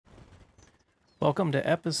Welcome to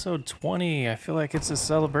episode 20. I feel like it's a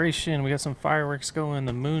celebration. We got some fireworks going,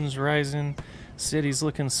 the moon's rising, city's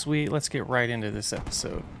looking sweet. Let's get right into this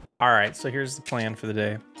episode. All right, so here's the plan for the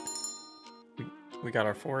day. We got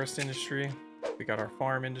our forest industry, we got our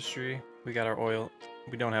farm industry, we got our oil.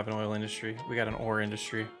 We don't have an oil industry, we got an ore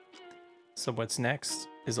industry. So what's next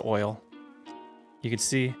is oil. You can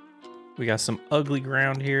see we got some ugly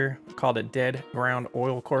ground here. I called it Dead Ground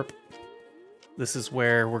Oil Corp. This is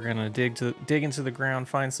where we're gonna dig into the ground,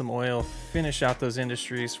 find some oil, finish out those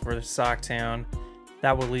industries for the Socktown.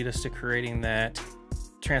 That will lead us to creating that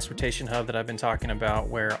transportation hub that I've been talking about,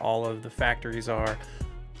 where all of the factories are,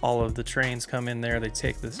 all of the trains come in there, they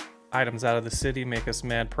take the items out of the city, make us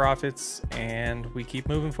mad profits, and we keep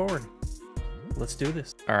moving forward. Let's do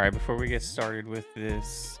this. All right, before we get started with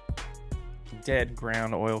this Dead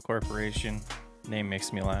Ground Oil Corporation, name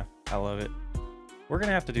makes me laugh. I love it. We're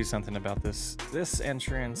gonna have to do something about this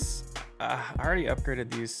entrance. I already upgraded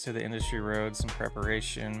these to the industry roads in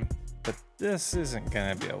preparation, but this isn't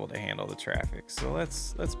gonna be able to handle the traffic. So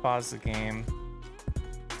let's pause the game.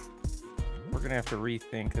 We're gonna have to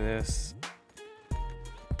rethink this.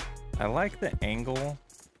 I like the angle.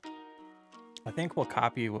 I think we'll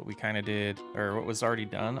copy what we kind of did, or what was already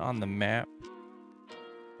done on the map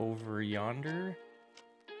over yonder.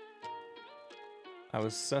 I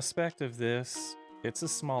was suspect of this. It's a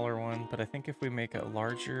smaller one, but I think if we make a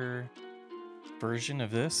larger version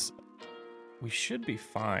of this, we should be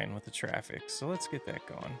fine with the traffic. So let's get that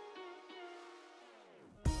going.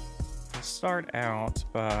 We'll start out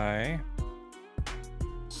by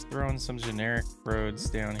just throwing some generic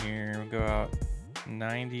roads down here. We'll go out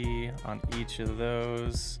 90 on each of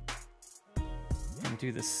those and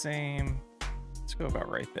do the same. Let's go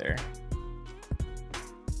about right there.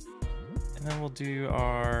 And then we'll do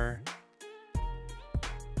our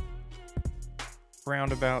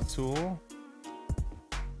roundabout tool.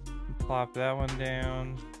 Plop that one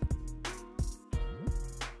down.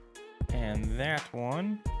 And that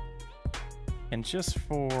one. And just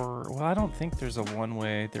for, well, I don't think there's a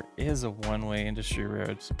one-way. There is a one-way industry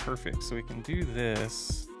road. So perfect. So we can do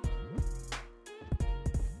this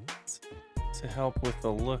to help with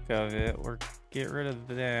the look of it. We'll get rid of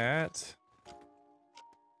that.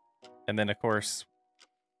 And then, of course,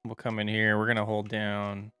 we'll come in here. We're going to hold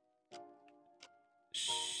down.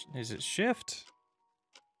 Is it shift?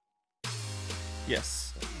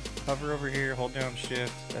 Yes. Hover over here, hold down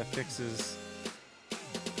shift. That fixes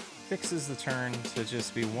the turn to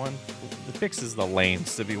just be one. It fixes the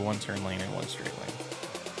lanes to be one turn lane and one straight lane.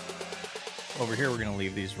 Over here, we're gonna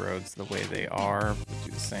leave these roads the way they are. We'll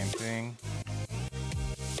do the same thing.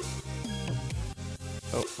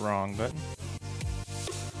 Oh, wrong button.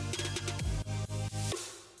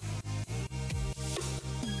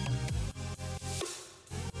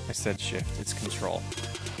 I said shift, it's control.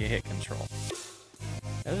 You hit control.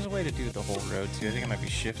 Now, there's a way to do the whole road too. I think it might be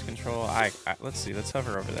shift control. Let's see, let's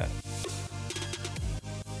hover over that.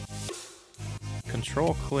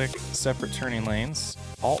 Control click separate turning lanes.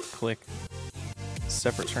 Alt click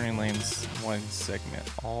separate turning lanes, one segment.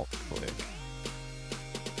 Alt click.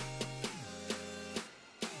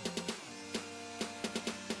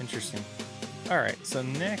 Interesting. Alright, so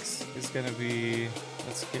next is gonna be,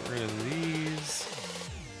 let's get rid of these.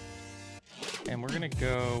 And we're gonna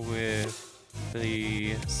go with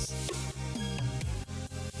the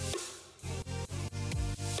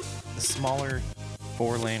smaller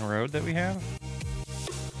 4-lane road that we have.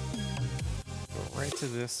 Go right to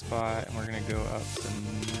this spot, and we're gonna go up to,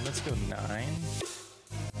 let's go 9.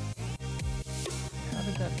 How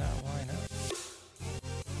did that not line up?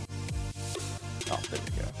 Oh, there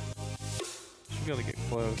we go. Should be able to get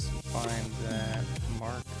close and find that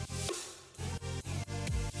mark.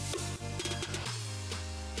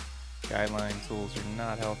 Guideline tools are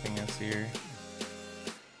not helping us here.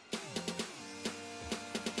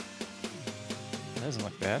 That doesn't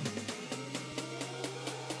look bad.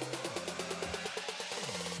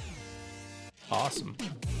 Awesome.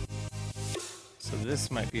 So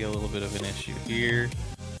this might be a little bit of an issue here.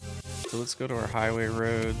 So let's go to our highway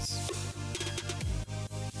roads.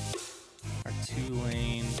 Our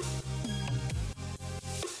 2-lane.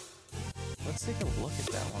 Let's take a look at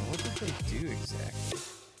that one. What did they do exactly?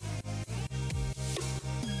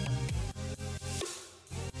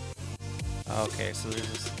 Okay, so there's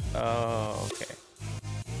this, oh, okay.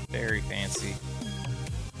 Very fancy.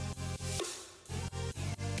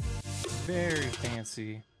 Very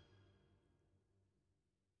fancy.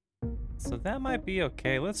 So that might be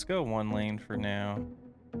okay. Let's go 1 lane for now.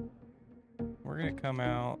 We're gonna come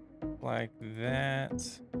out like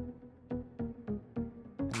that.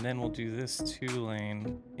 And then we'll do this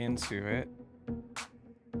 2-lane into it.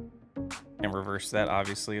 and reverse that.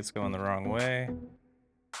 Obviously, it's going the wrong way.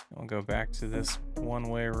 We'll go back to this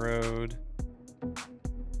one-way road.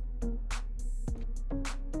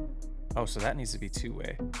 Oh, so that needs to be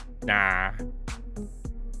two-way. Nah.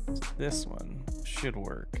 So this one should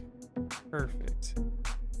work. Perfect.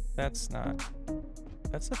 That's not.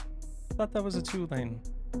 That's a. I thought that was a two-lane.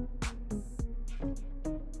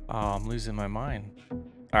 Oh, I'm losing my mind.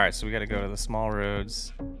 All right, so we got to go to the small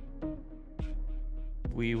roads.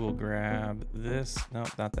 We will grab this. Nope,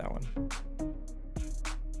 not that one.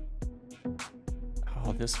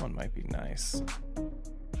 Oh, this one might be nice.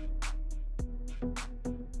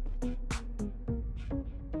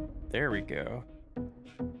 There we go.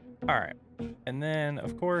 All right. And then,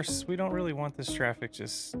 of course, we don't really want this traffic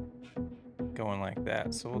just going like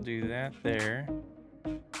that. So we'll do that there.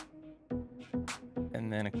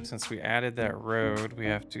 And then since we added that road, we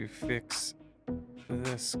have to fix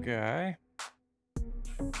this guy.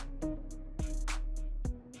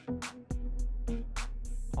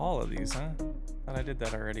 All of these, huh? Thought I did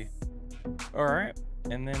that already. All right.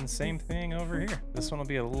 And then same thing over here. This one will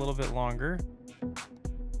be a little bit longer.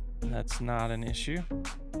 That's not an issue.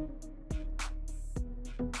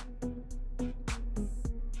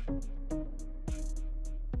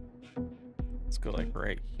 Let's go like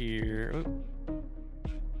right here. Oop.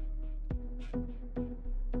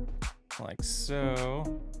 Like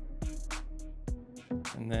so.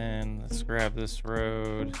 And then let's grab this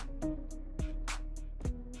road.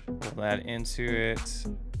 Pull that into it.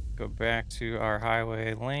 Go back to our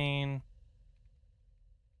highway lane.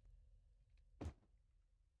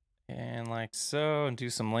 And like so, and do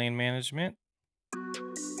some lane management.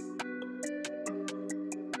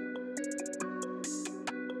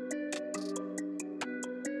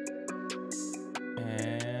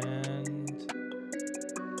 And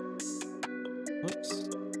whoops,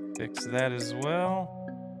 fix that as well.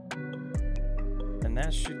 And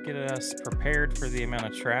that should get us prepared for the amount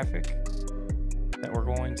of traffic that we're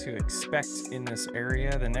going to expect in this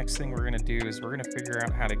area. The next thing we're going to do is we're going to figure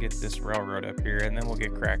out how to get this railroad up here, and then we'll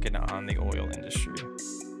get cracking on the oil industry.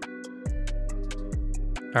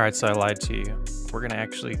 All right, so I lied to you. We're going to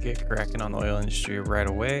actually get cracking on the oil industry right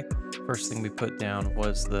away. First thing we put down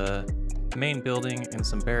was the main building and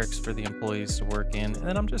some barracks for the employees to work in. And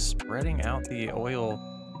then I'm just spreading out the oil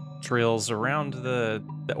drills around the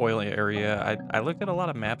oil area. I looked at a lot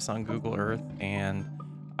of maps on Google Earth, and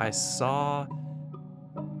I saw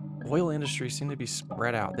oil industry seemed to be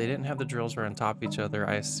spread out. They didn't have the drills right on top of each other.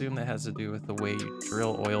 I assume that has to do with the way you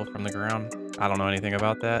drill oil from the ground. I don't know anything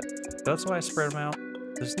about that. That's why I spread them out.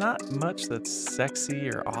 There's not much that's sexy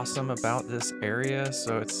or awesome about this area,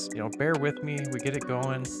 so it's, you know, bear with me. We get it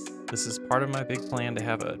going. This is part of my big plan to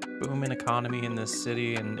have a booming economy in this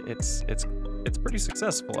city, and it's pretty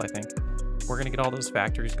successful, I think. We're gonna get all those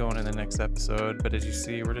factories going in the next episode, but as you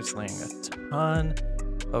see, we're just laying a ton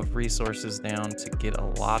of resources down to get a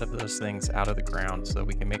lot of those things out of the ground so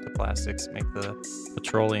we can make the plastics, make the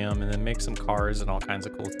petroleum, and then make some cars and all kinds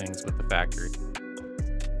of cool things with the factory.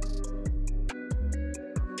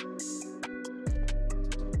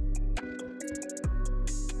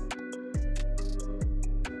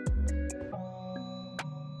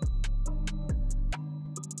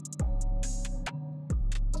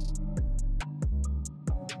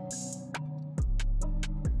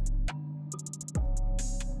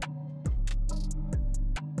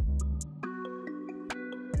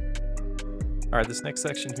 All right, this next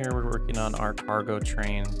section here, we're working on our cargo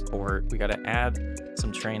train port. We got to add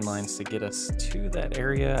some train lines to get us to that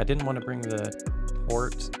area. I didn't want to bring the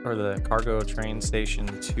port or the cargo train station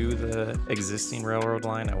to the existing railroad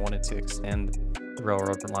line. I wanted to extend the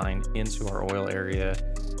railroad line into our oil area.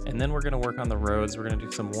 And then we're going to work on the roads. We're going to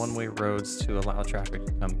do some one-way roads to allow traffic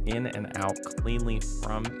to come in and out cleanly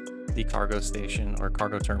from the cargo station or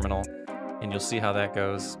cargo terminal. And you'll see how that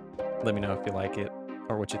goes. Let me know if you like it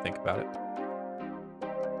or what you think about it.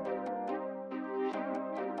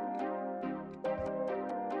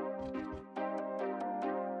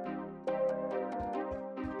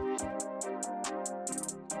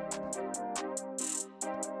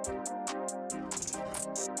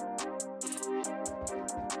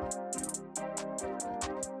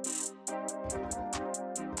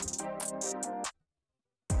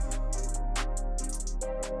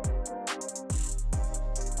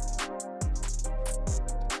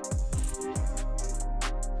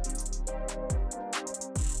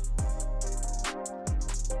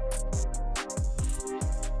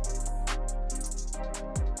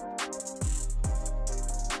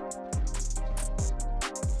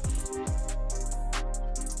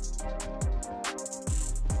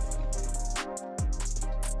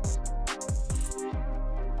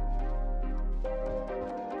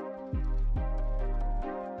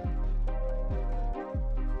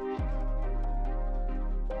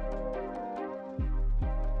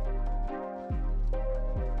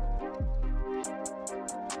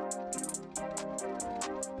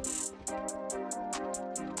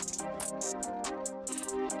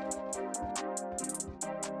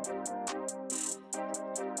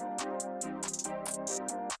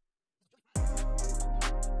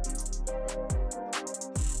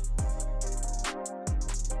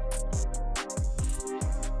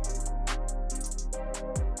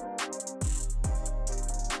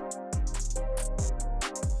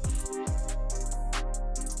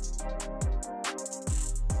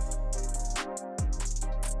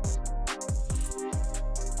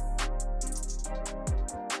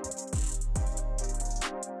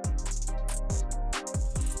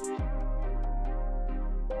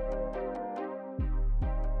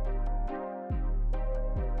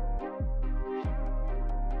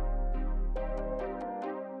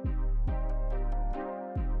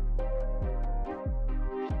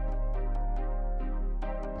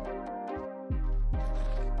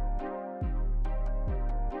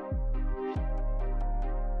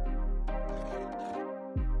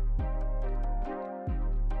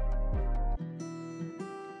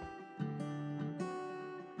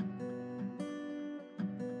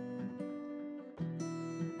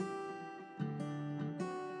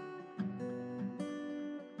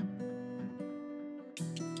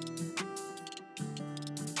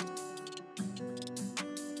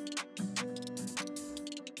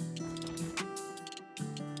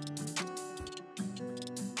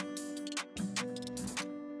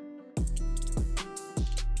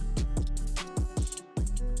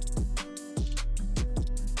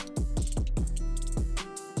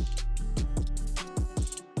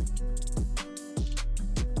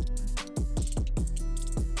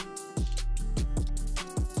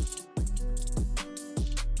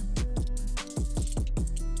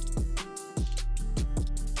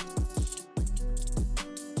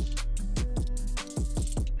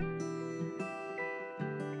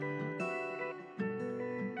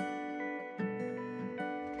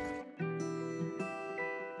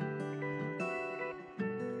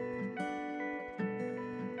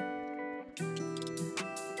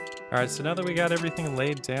 All right, so now that we got everything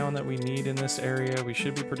laid down that we need in this area, we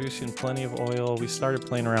should be producing plenty of oil. We started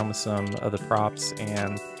playing around with some of the props,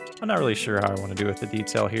 and I'm not really sure how I want to do with the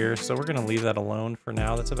detail here, so we're going to leave that alone for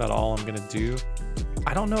now. That's about all I'm going to do.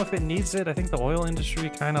 I don't know if it needs it. I think the oil industry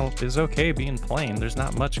kind of is okay being plain. There's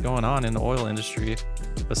not much going on in the oil industry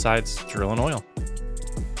besides drilling oil.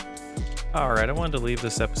 All right, I wanted to leave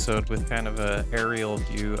this episode with kind of a aerial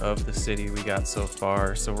view of the city we got so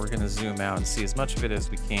far, so we're going to zoom out and see as much of it as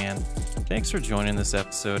we can. Thanks for joining this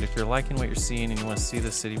episode. If you're liking what you're seeing and you want to see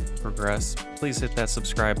the city progress, please hit that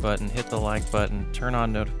subscribe button, hit the like button, turn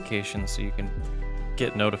on notifications so you can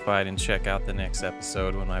get notified and check out the next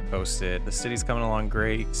episode when I post it. The city's coming along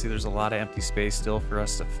great. You can see there's a lot of empty space still for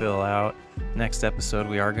us to fill out. Next episode,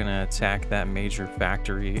 we are going to attack that major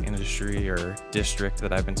factory industry or district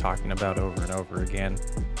that I've been talking about over and over again.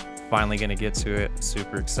 Finally going to get to it.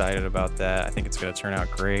 Super excited about that. I think it's going to turn out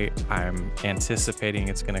great. I'm anticipating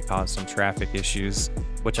it's going to cause some traffic issues,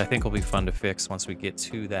 which I think will be fun to fix once we get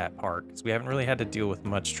to that part, because we haven't really had to deal with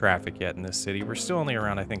much traffic yet in this city. We're still only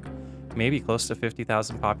around, I think, maybe close to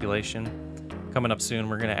 50,000 population. Coming up soon,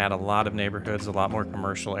 we're going to add a lot of neighborhoods, a lot more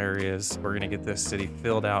commercial areas. We're going to get this city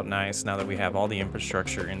filled out nice now that we have all the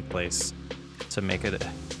infrastructure in place to make it an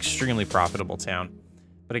extremely profitable town.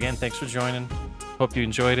 But again, thanks for joining. Hope you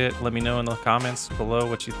enjoyed it. Let me know in the comments below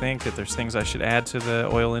what you think, if there's things I should add to the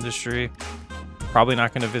oil industry. Probably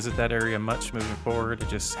not going to visit that area much moving forward. I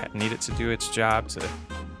just need it to do its job to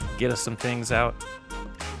get us some things out,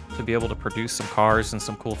 to be able to produce some cars and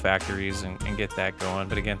some cool factories and get that going.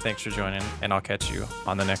 But again, thanks for joining, and I'll catch you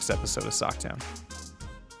on the next episode of Socktown.